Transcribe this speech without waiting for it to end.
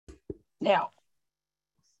Now,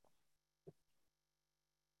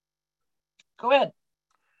 go ahead.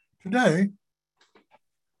 Today,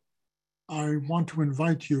 I want to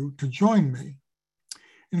invite you to join me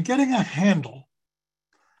in getting a handle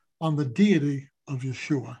on the deity of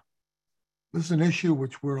Yeshua. This is an issue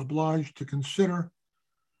which we're obliged to consider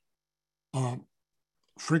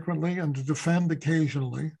frequently and to defend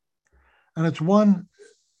occasionally. And it's one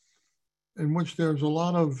in which there's a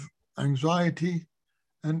lot of anxiety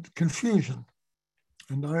and confusion.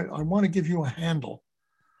 And I want to give you a handle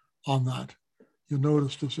on that. You'll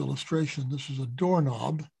notice this illustration. This is a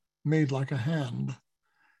doorknob made like a hand.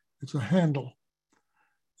 It's a handle.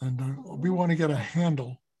 And we want to get a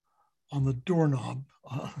handle on the doorknob,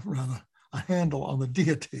 rather, a handle on the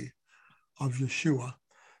deity of Yeshua.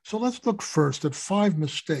 So let's look first at 5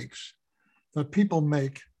 mistakes that people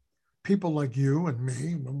make, people like you and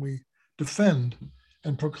me, when we defend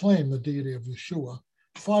and proclaim the deity of Yeshua.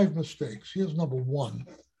 5 mistakes. Here's number 1.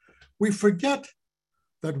 We forget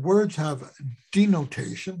that words have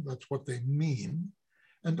denotation, that's what they mean,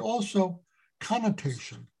 and also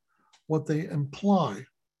connotation, what they imply.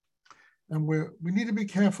 And we need to be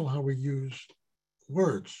careful how we use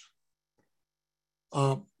words.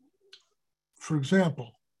 For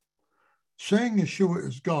example, saying Yeshua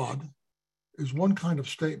is God is one kind of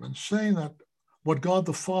statement. Saying that what God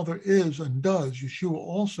the Father is and does, Yeshua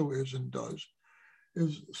also is and does,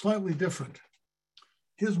 is slightly different.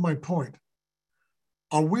 Here's my point.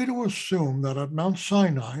 Are we to assume that at Mount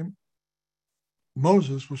Sinai,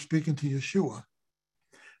 Moses was speaking to Yeshua?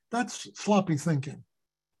 That's sloppy thinking.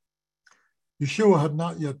 Yeshua had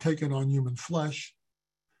not yet taken on human flesh.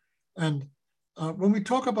 And when we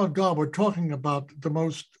talk about God, we're talking about the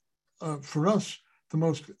most, for us, the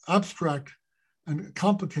most abstract and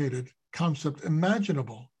complicated concept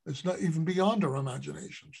imaginable. It's not even beyond our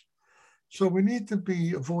imaginations. So we need to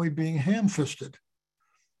avoid being ham-fisted.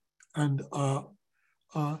 And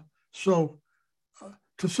to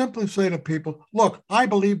simply say to people, look, I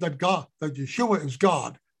believe that Yeshua is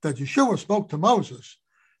God, that Yeshua spoke to Moses,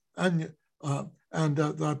 and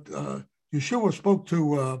that Yeshua spoke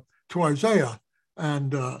to Isaiah,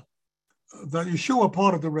 and that Yeshua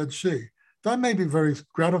parted the Red Sea. That may be very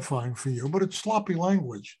gratifying for you, but it's sloppy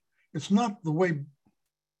language. It's not the way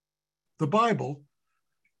the Bible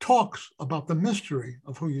talks about the mystery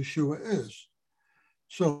of who Yeshua is.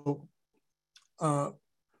 So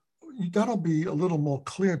that'll be a little more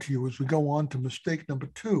clear to you as we go on to mistake number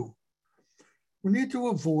 2. We need to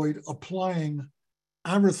avoid applying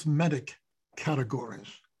arithmetic categories.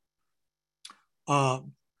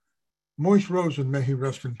 Moishe Rosen, may he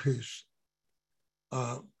rest in peace,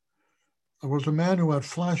 was a man who had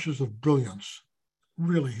flashes of brilliance.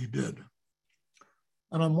 Really, he did.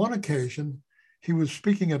 And on one occasion, he was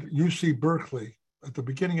speaking at UC Berkeley at the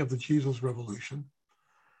beginning of the Jesus Revolution.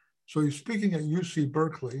 So he's speaking at UC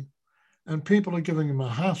Berkeley, and people are giving him a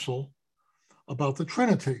hassle about the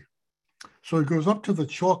Trinity. So he goes up to the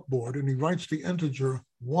chalkboard and he writes the integer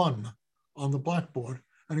 1 on the blackboard,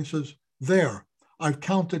 and he says, there, I've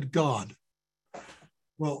counted God.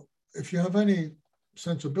 Well, if you have any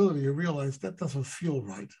sensibility, you realize that doesn't feel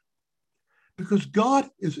right, because God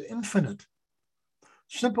is infinite.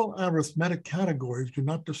 Simple arithmetic categories do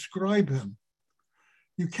not describe him.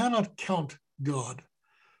 You cannot count God.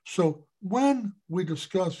 So when we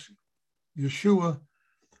discuss Yeshua,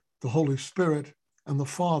 the Holy Spirit, and the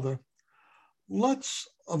Father, let's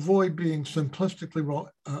avoid being simplistically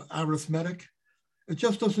arithmetic. It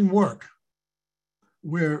just doesn't work.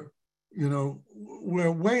 We're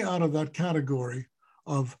way out of that category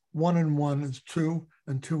of 1 and 1 is 2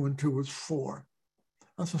 and 2 and 2 is 4.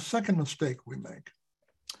 That's a second mistake we make.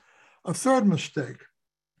 A third mistake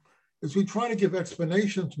is we try to give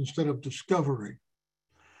explanations instead of discovery.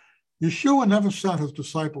 Yeshua never sat his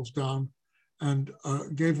disciples down and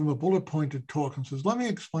gave them a bullet-pointed talk and says, let me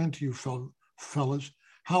explain to you fellas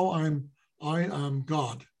how I am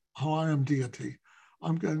God, how I am deity.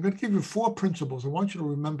 I'm going to give you 4 principles. I want you to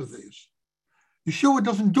remember these. Yeshua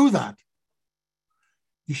doesn't do that.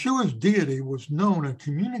 Yeshua's deity was known and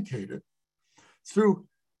communicated through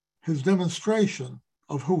his demonstration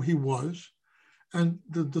of who he was, and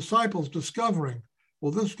the disciples discovering,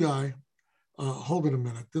 well, this guy, hold it a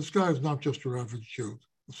minute, this guy is not just your average Jew,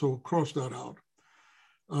 so cross that out.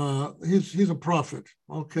 He's a prophet,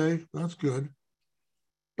 okay, that's good.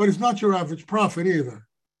 But he's not your average prophet either.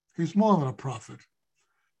 He's more than a prophet.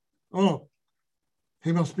 Oh,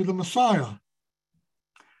 he must be the Messiah.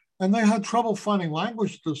 And they had trouble finding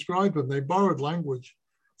language to describe him. They borrowed language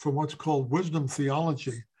from what's called wisdom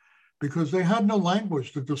theology, because they had no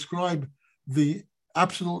language to describe the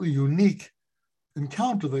absolutely unique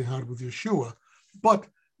encounter they had with Yeshua, but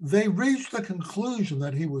they reached the conclusion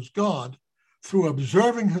that he was God through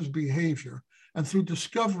observing his behavior and through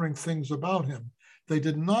discovering things about him. They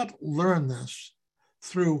did not learn this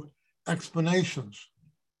through explanations.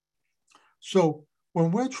 So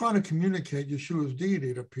when we're trying to communicate Yeshua's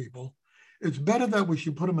deity to people, it's better that we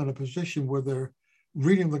should put them in a position where they're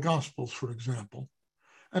reading the Gospels, for example,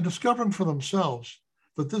 and discovering for themselves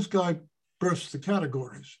that this guy bursts the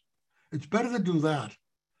categories. It's better to do that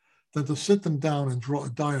than to sit them down and draw a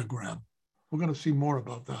diagram. We're going to see more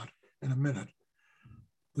about that in a minute.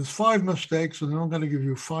 There's 5 mistakes, and then I'm going to give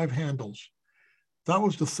you 5 handles. That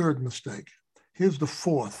was the 3rd mistake. Here's the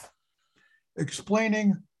 4th.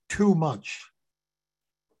 Explaining too much.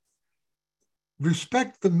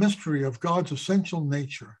 Respect the mystery of God's essential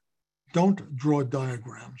nature. Don't draw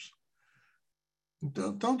diagrams.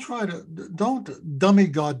 Don't dummy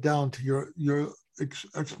God down to your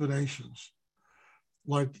explanations.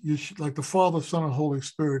 Like the Father, Son, and Holy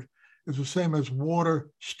Spirit is the same as water,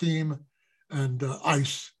 steam, and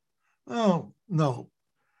ice. Oh, no.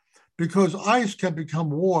 Because ice can become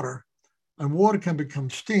water, and water can become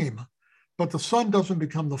steam, but the Son doesn't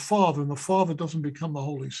become the Father, and the Father doesn't become the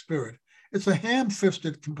Holy Spirit. It's a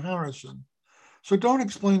ham-fisted comparison. So don't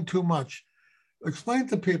explain too much. Explain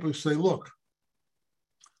to people who say, look,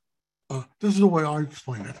 this is the way I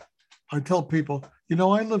explain it. I tell people,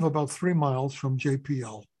 I live about 3 miles from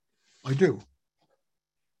JPL. I do.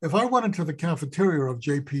 If I went into the cafeteria of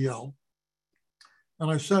JPL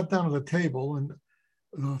and I sat down at a table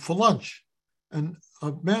and for lunch, and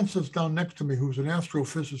a man sits down next to me who's an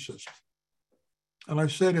astrophysicist, and I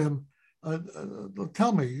say to him,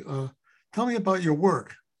 tell me about your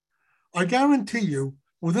work. I guarantee you,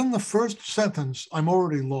 within the first sentence, I'm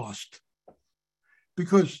already lost,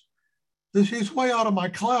 because he's way out of my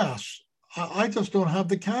class. I just don't have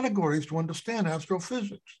the categories to understand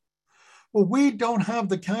astrophysics. Well, we don't have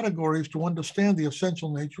the categories to understand the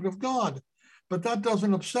essential nature of God, but that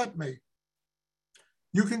doesn't upset me.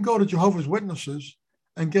 You can go to Jehovah's Witnesses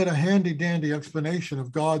and get a handy-dandy explanation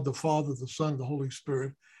of God, the Father, the Son, the Holy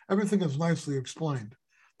Spirit. Everything is nicely explained.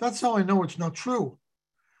 That's how I know it's not true.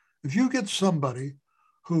 If you get somebody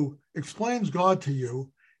who explains God to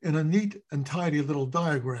you in a neat and tidy little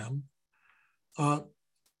diagram,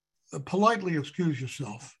 politely excuse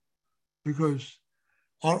yourself, because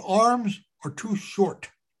our arms are too short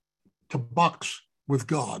to box with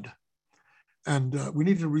God. And we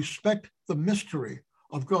need to respect the mystery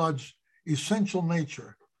of God's essential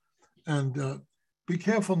nature, and be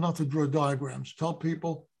careful not to draw diagrams. Tell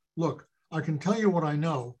people, look, I can tell you what I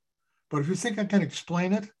know, but if you think I can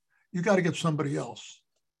explain it, you got to get somebody else.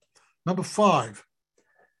 Number 5,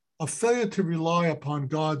 a failure to rely upon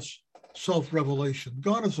God's self-revelation.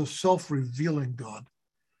 God is a self-revealing God.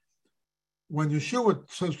 When Yeshua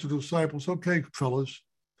says to the disciples, okay, fellas,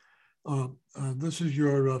 this is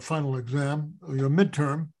your final exam, your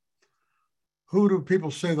midterm. Who do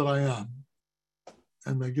people say that I am?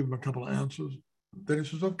 And they give him a couple of answers. Then he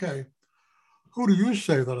says, okay, who do you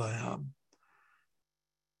say that I am?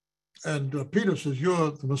 And Peter says,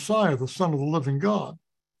 you're the Messiah, the Son of the living God.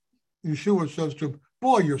 Yeshua says to him,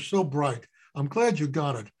 boy, you're so bright. I'm glad you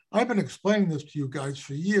got it. I've been explaining this to you guys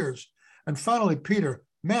for years. And finally, Peter,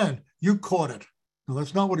 man, you caught it. No,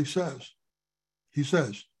 that's not what he says. He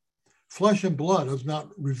says, flesh and blood has not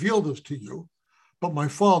revealed this to you, but my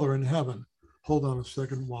Father in heaven. Hold on a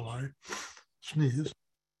second while I sneeze.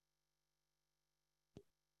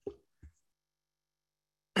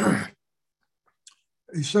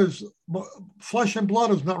 He says, flesh and blood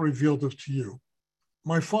has not revealed this to you,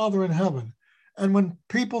 my Father in heaven. And when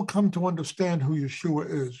people come to understand who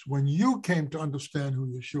Yeshua is, when you came to understand who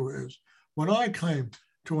Yeshua is, when I came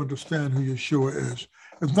to understand who Yeshua is,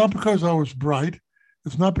 it's not because I was bright.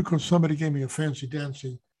 It's not because somebody gave me a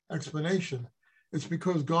fancy-dancy explanation. It's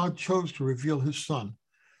because God chose to reveal his Son.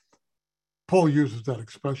 Paul uses that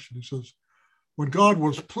expression. He says, when God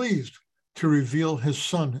was pleased to reveal his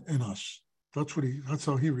Son in us. That's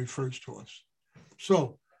how he refers to us.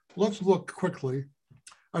 So let's look quickly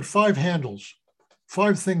at 5 handles,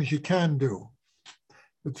 5 things you can do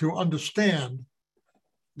to understand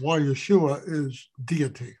why Yeshua is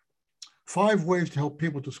deity. 5 ways to help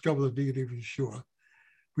people discover the deity of Yeshua.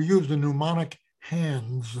 We use the mnemonic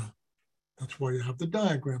hands. That's why you have the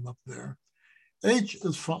diagram up there. H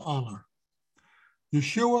is for honor.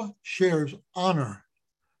 Yeshua shares honor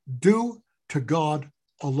due to God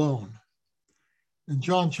alone. In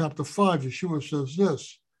John chapter 5, Yeshua says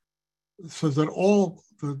this. It says that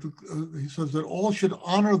he says that all should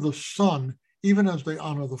honor the Son even as they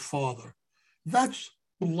honor the Father. That's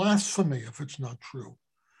blasphemy if it's not true.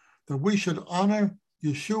 that we should honor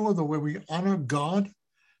Yeshua the way we honor God.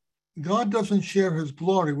 God doesn't share his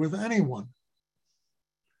glory with anyone.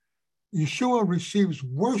 Yeshua receives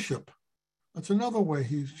worship. That's another way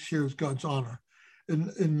he shares God's honor.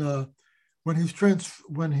 When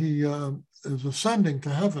he is ascending to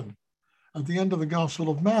heaven at the end of the Gospel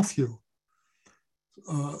of Matthew,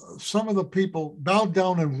 some of the people bowed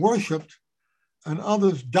down and worshiped, and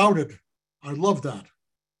others doubted. I love that.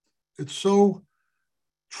 It's so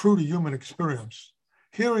true to human experience.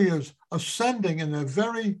 Here he is ascending in their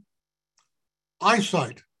very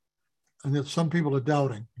eyesight, and yet some people are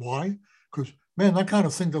doubting. Why? Because, man, that kind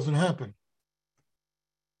of thing doesn't happen.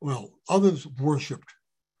 Well, others worshiped,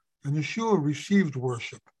 and Yeshua received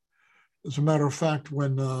worship. As a matter of fact,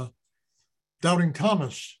 when doubting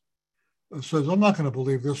Thomas says, I'm not going to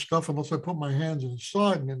believe this stuff unless I put my hands in his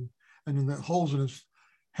side and in the holes in his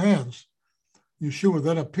hands, Yeshua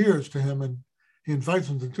then appears to him and he invites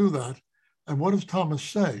him to do that. And what does Thomas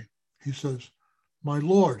say? He says, my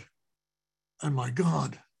Lord and my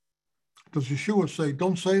God. Does Yeshua say,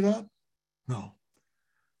 don't say that? No.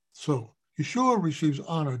 So Yeshua receives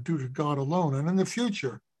honor due to God alone. And in the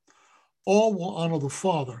future, all will honor the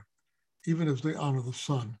Father, even as they honor the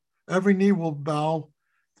Son. Every knee will bow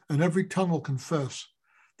and every tongue will confess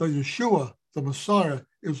that Yeshua, the Messiah,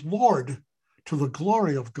 is Lord to the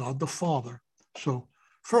glory of God the Father. So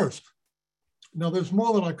first, now there's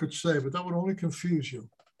more that I could say, but that would only confuse you.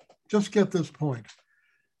 Just get this point.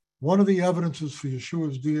 One of the evidences for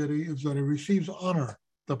Yeshua's deity is that he receives honor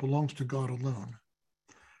that belongs to God alone.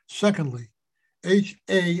 Secondly,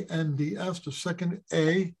 H-A-N-D-S, the second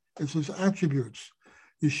A is his attributes.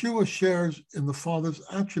 Yeshua shares in the Father's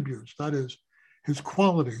attributes, that is, his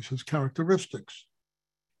qualities, his characteristics.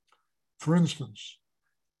 For instance,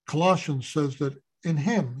 Colossians says that in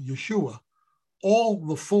him, Yeshua, all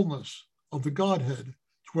the fullness of the Godhead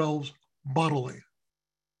dwells bodily.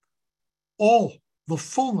 All the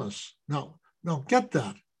fullness. Now get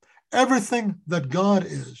that. Everything that God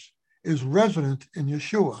is resident in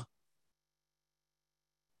Yeshua.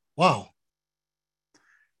 Wow.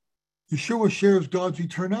 Yeshua shares God's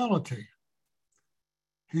eternality.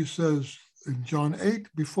 He says in John 8,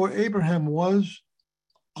 before Abraham was,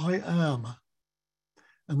 I am.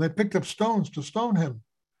 And they picked up stones to stone him,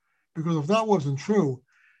 because if that wasn't true,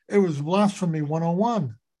 it was blasphemy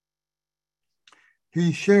 101.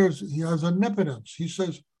 He has omnipotence. He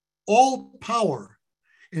says, all power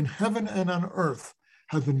in heaven and on earth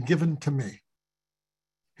has been given to me.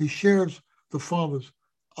 He shares the Father's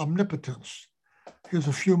omnipotence. Here's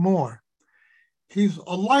a few more. He's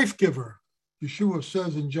a life giver. Yeshua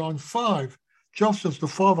says in John 5, just as the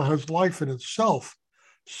Father has life in itself,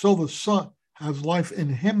 so the Son has life in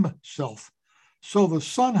himself. So the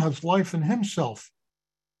Son has life in himself.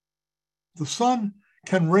 The Son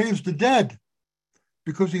can raise the dead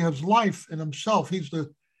because he has life in himself. He's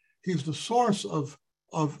the source of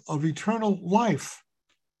eternal life,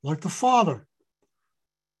 like the Father.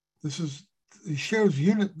 He shares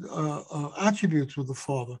attributes with the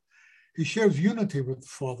Father. He shares unity with the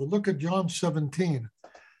Father. Look at John 17.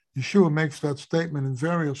 Yeshua makes that statement in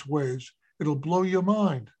various ways. It'll blow your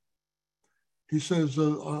mind. He says,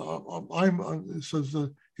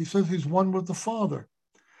 he says he's one with the Father.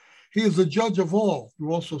 He is the judge of all.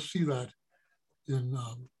 You also see that in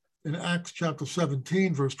Acts chapter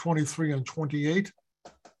 17, verse 23 and 28.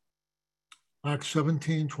 Acts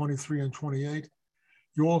 17, 23 and 28.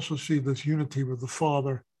 You also see this unity with the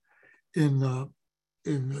Father in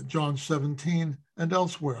John 17 and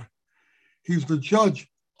elsewhere. He's the judge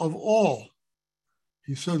of all.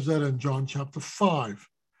 He says that in John chapter 5.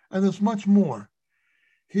 And there's much more.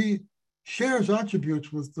 He shares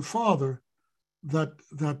attributes with the Father that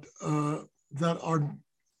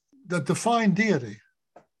define deity.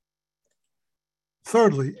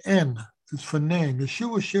 Thirdly, N is for name.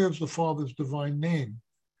 Yeshua shares the Father's divine name.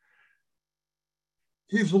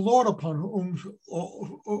 He's the Lord upon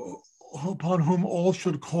whom all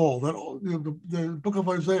should call. The book of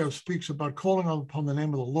Isaiah speaks about calling upon the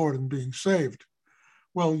name of the Lord and being saved.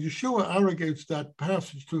 Well, Yeshua arrogates that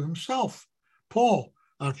passage to himself. Paul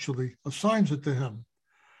actually assigns it to him.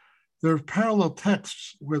 There are parallel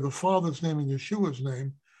texts where the Father's name and Yeshua's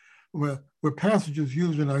name, where passages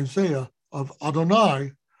used in Isaiah of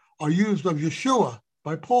Adonai are used of Yeshua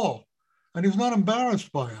by Paul, and he's not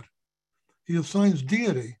embarrassed by it. He assigns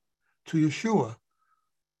deity to Yeshua.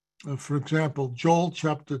 For example, Joel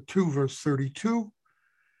chapter 2, verse 32.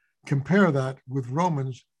 Compare that with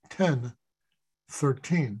Romans 10,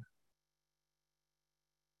 13.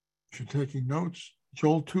 If you're taking notes,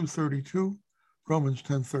 Joel 2:32, Romans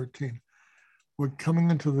 10:13. We're coming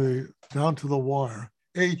down to the wire.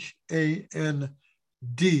 H-A-N-D-S.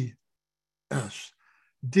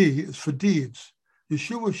 D is for deeds.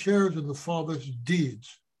 Yeshua shares in the Father's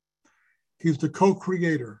deeds. He's the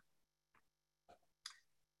co-creator.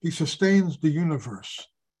 He sustains the universe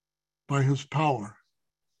by his power.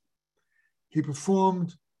 He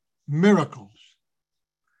performed miracles.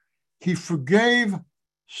 He forgave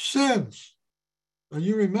sins. And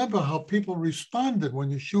you remember how people responded when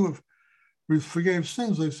Yeshua forgave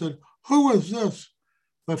sins. They said, who is this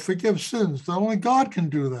that forgives sins? That only God can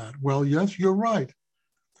do that. Well, yes, you're right.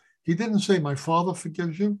 He didn't say, my Father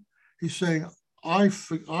forgives you. He's saying, I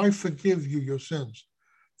forgive you your sins,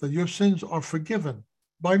 that your sins are forgiven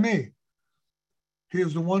by me. He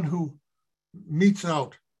is the one who metes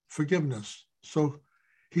out forgiveness. So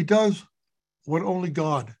he does what only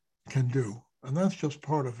God can do. And that's just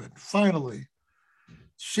part of it. Finally,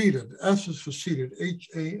 seated. S is for seated.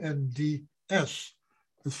 H-A-N-D-S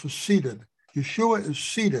is for seated. Yeshua is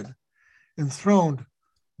seated, enthroned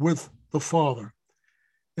with the Father.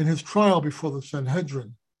 In his trial before the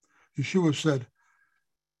Sanhedrin, Yeshua said,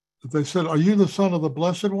 they said, are you the Son of the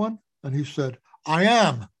Blessed One? And he said, I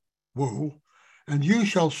am. Whoa. And you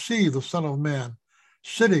shall see the Son of Man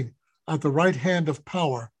sitting at the right hand of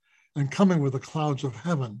power and coming with the clouds of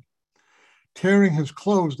heaven. Tearing his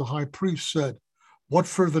clothes, the high priest said, what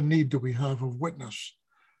further need do we have of witness?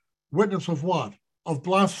 Witness of what? Of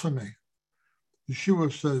blasphemy.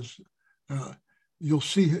 Yeshua says, you'll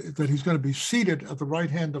see that he's going to be seated at the right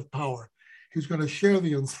hand of power. He's going to share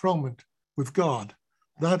the enthronement with God.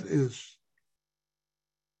 That is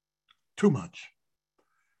too much.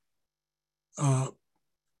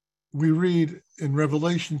 We read in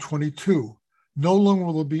Revelation 22, no longer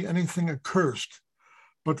will there be anything accursed,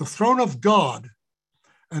 but the throne of God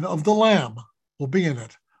and of the Lamb will be in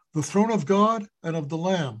it. The throne of God and of the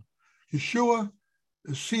Lamb. Yeshua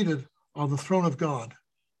is seated on the throne of God.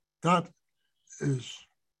 That is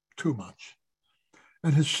too much.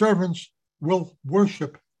 And his servants will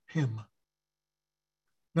worship him.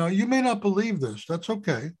 Now, you may not believe this. That's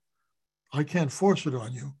okay. I can't force it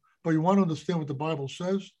on you. But you want to understand what the Bible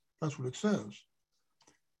says? That's what it says.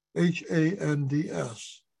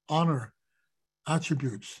 H-A-N-D-S, honor,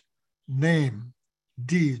 attributes, name,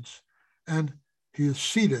 deeds, and he is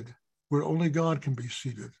seated where only God can be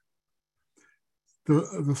seated.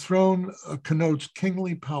 The throne connotes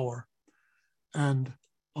kingly power and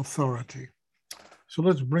authority. So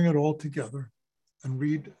let's bring it all together and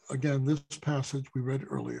read again this passage we read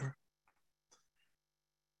earlier.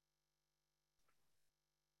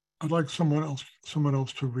 I'd like someone else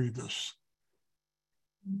to read this.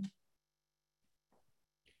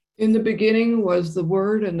 In the beginning was the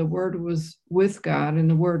Word, and the Word was with God, and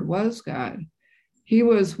the Word was God. He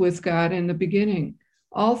was with God in the beginning.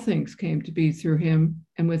 All things came to be through him,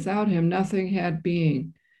 and without him nothing had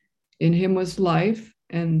being. In him was life,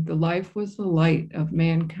 and the life was the light of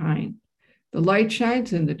mankind. The light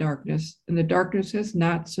shines in the darkness, and the darkness has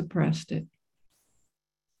not suppressed it.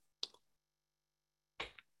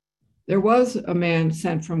 There was a man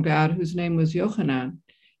sent from God whose name was Yochanan.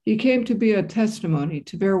 He came to be a testimony,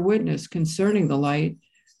 to bear witness concerning the light,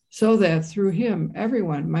 so that through him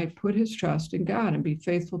everyone might put his trust in God and be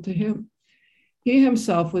faithful to him. He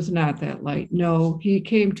himself was not that light. No, he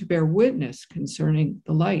came to bear witness concerning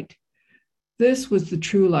the light. This was the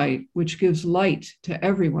true light, which gives light to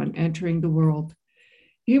everyone entering the world.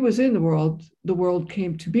 He was in the world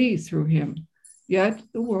came to be through him, yet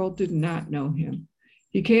the world did not know him.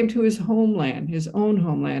 He came to his homeland, his own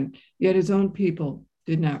homeland, yet his own people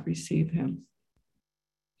did not receive him.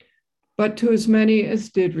 But to as many as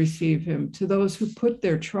did receive him, to those who put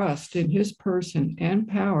their trust in his person and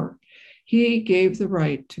power, he gave the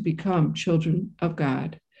right to become children of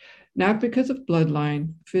God, not because of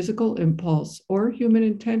bloodline, physical impulse, or human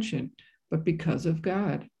intention, but because of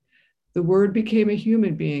God. The Word became a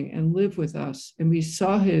human being and lived with us, and we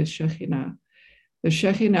saw his Shekhinah, the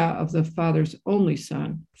Shekhinah of the Father's only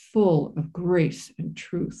Son, full of grace and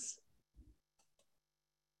truth.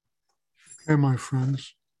 Okay, my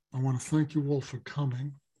friends, I want to thank you all for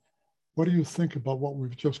coming. What do you think about what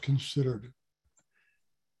we've just considered?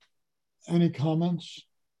 Any comments?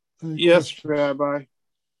 Yes, questions?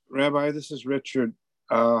 Rabbi, this is Richard.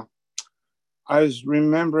 I was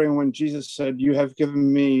remembering when Jesus said, you have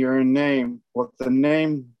given me your name. What the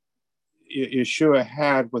name Yeshua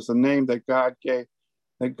had was the name that God gave,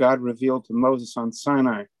 that God revealed to Moses on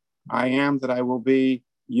Sinai. I am that I will be,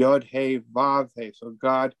 Yod He Vav He. So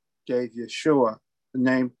God gave Yeshua the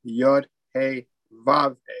name Yod He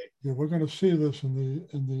Vav He. Yeah, we're going to see this in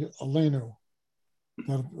the Aleinu.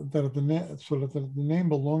 That the name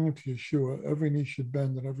belonging to Yeshua, every knee should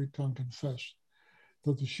bend and every tongue confess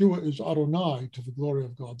that Yeshua is Adonai to the glory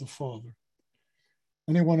of God the Father.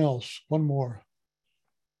 Anyone else? One more.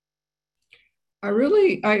 I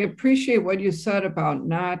appreciate what you said about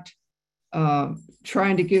not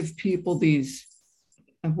trying to give people these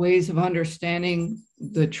ways of understanding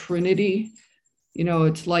the Trinity. You know,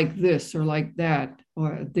 it's like this or like that,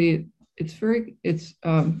 or it's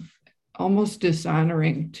almost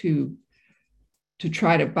dishonoring to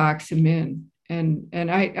try to box him in. And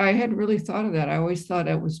I hadn't really thought of that. I always thought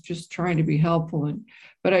it was just trying to be helpful.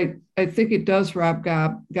 But I think it does rob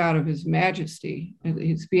God of his majesty.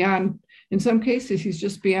 He's beyond, in some cases, he's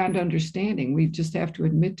just beyond understanding. We just have to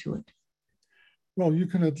admit to it. Well, you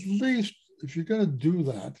can at least, if you're going to do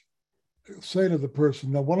that, say to the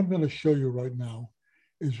person, now what I'm going to show you right now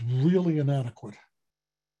is really inadequate.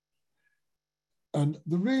 And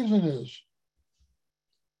the reason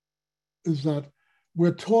is that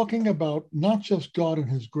we're talking about not just God and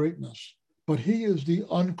his greatness, but he is the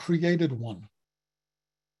uncreated one.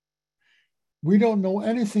 We don't know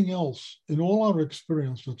anything else in all our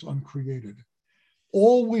experience that's uncreated.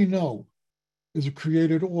 All we know is a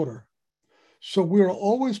created order. So we're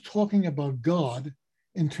always talking about God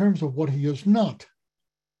in terms of what he is not.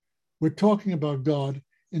 We're talking about God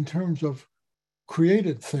in terms of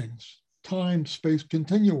created things, time, space,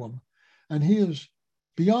 continuum, and he is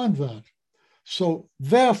beyond that. So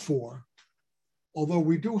therefore, although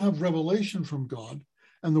we do have revelation from God,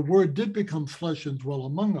 and the word did become flesh and dwell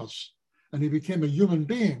among us, and he became a human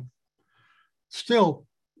being, still,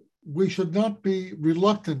 we should not be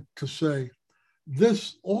reluctant to say,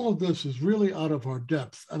 all of this is really out of our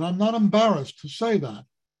depth. And I'm not embarrassed to say that.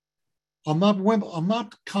 I'm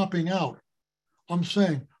not copping out. I'm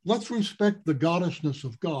saying, let's respect the goddessness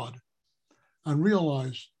of God and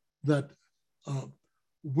realize that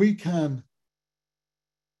we can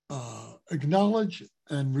acknowledge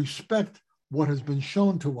and respect what has been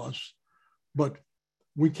shown to us, but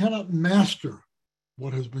we cannot master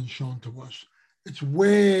what has been shown to us. It's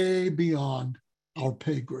way beyond our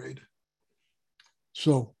pay grade.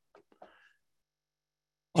 So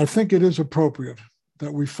I think it is appropriate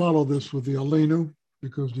that we follow this with the Aleinu,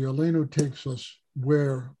 because the Aleinu takes us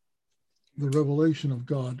where the revelation of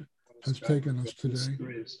God has taken us today.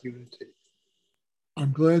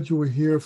 I'm glad you were here